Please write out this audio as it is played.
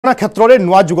गवेषणा क्षेत्र में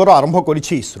नुआ जुगर आरंभ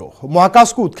करिछि इसरो।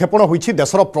 महाकाश को उत्क्षेपण होइछि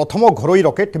देशर प्रथम घरोई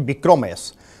रॉकेट विक्रम-S।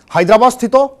 हैदराबाद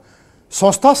स्थित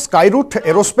संस्था स्काईरूट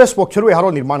एरोस्पेस पक्षरु यार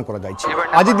निर्माण करा जायछि।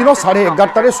 आज दिन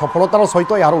 11:30 सफलतार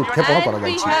सहित यार उत्क्षेपण करा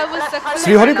जायछि।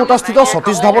 श्रीहरिकोटा स्थित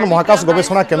सतीश धावन महाकाश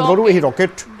गवेषणा केन्द्ररु एही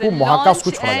रॉकेट को महाकाश को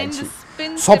छड़ा जायछि।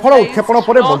 सफल उत्क्षेपण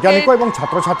पर वैज्ञानिक और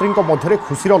छात्र छात्री मध्य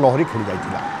खुशीर लहरी खेली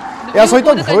जाइतिला। या सहित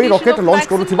घरोई रॉकेट लॉन्च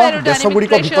करुथिबा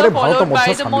देशगुड़िक भितर भारत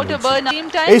मध्य सामिल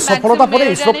होइछि। सफलता पर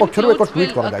इसरो पक्षरु एक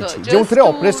ट्वीट करा जायछि जेउथिरे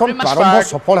ऑपरेशन प्रारंभ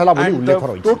सफल होला बोली उल्लेख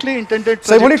रहिछि।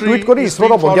 सेभली ट्वीट करी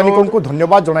इसरोर वैज्ञानिकଙ୍କୁ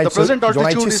धन्यवाद जणाइछि।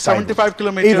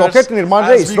 एही रॉकेट निर्माण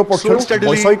रे इसरो पक्षरु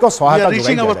वैषयिक सहायता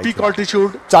जोगाई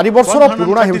 4 वर्षर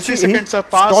पुराना हेउछि एही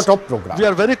स्टार्टअप प्रोग्राम।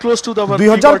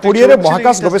 2020 रे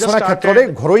महाकाश गवेषणा क्षेत्र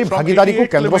में घरोई भागीदारी को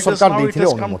केंद्र सरकार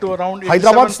दैथिले अनुमति।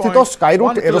 हैदराबाद स्थित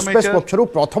स्काईरूट एरोस्पेस पक्षरु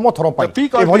प्रथम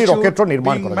रॉकेटर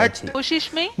निर्माण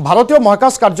भारतीय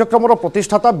महाकाश कार्यक्रम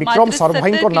प्रतिष्ठाता विक्रम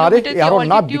साराभाई नारे यार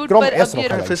ना विक्रम-S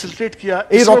रखा।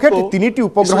 रॉकेट 3टी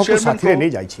उपग्रह को साथी नहीं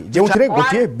जाइछि जेउथिरे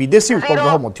गोटिए विदेशी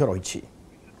उपग्रह मध्य रहिछि।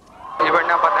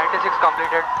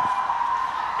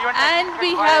 And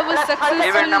we have a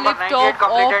successful liftoff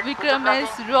of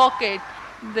Vikram-S rocket,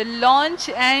 the launch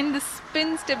and the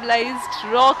spin stabilized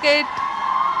rocket.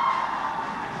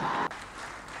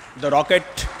 The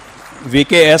rocket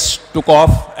VK-S took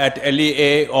off at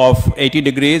LEA of 80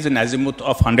 degrees and azimuth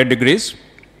of 100 degrees,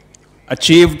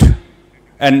 achieved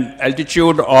an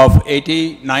altitude of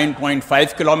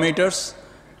 89.5 kilometers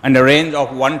and a range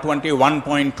of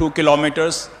 121.2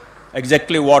 kilometers,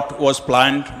 exactly what was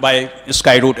planned by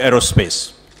Skyroot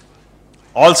Aerospace.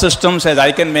 All systems, as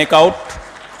I can make out,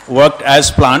 worked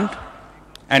as planned,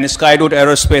 and Skyroot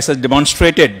Aerospace has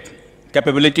demonstrated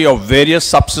capability of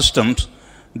various subsystems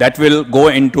that will go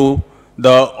into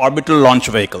the orbital launch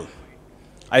vehicle.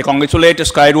 I congratulate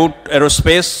Skyroot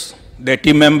Aerospace, their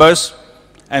team members,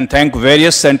 and thank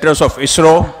various centers of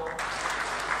ISRO.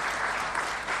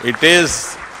 It is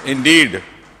indeed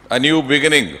a new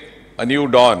beginning, a new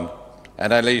dawn,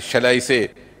 and shall I say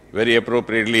very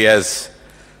appropriately, as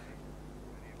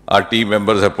our team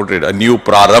members have put it, a new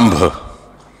prarambh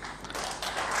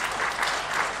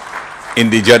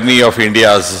in the journey of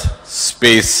India's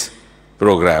space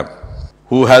program.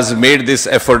 Who has made this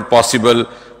effort possible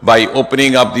by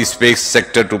opening up the space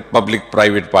sector to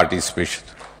public-private participation.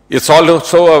 It's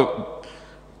also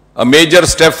a major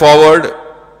step forward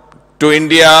to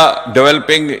India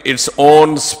developing its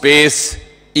own space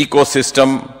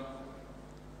ecosystem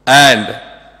and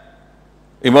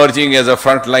emerging as a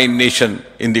frontline nation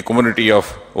in the community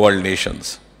of world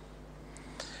nations.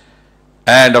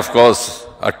 And of course,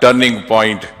 a turning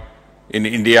point in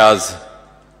India's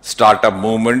startup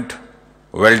movement.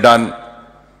 Well done,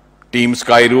 Team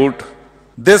Skyroot.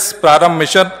 This Prarambh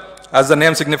mission, as the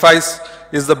name signifies,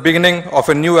 is the beginning of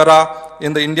a new era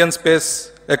in the Indian space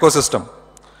ecosystem.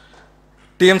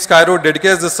 Team Skyroot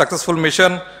dedicates this successful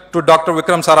mission to Dr.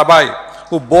 Vikram Sarabhai,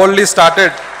 who boldly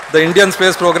started the Indian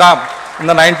space program in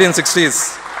the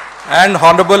 1960s, and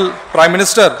Honorable Prime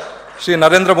Minister Shri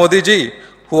Narendra Modi ji,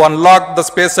 who unlocked the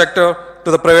space sector to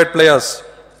the private players.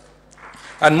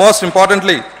 And most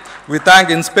importantly, we thank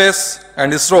InSpace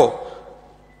and ISRO,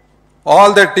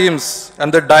 all their teams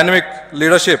and their dynamic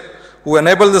leadership who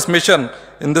enable this mission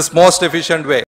in this most efficient way.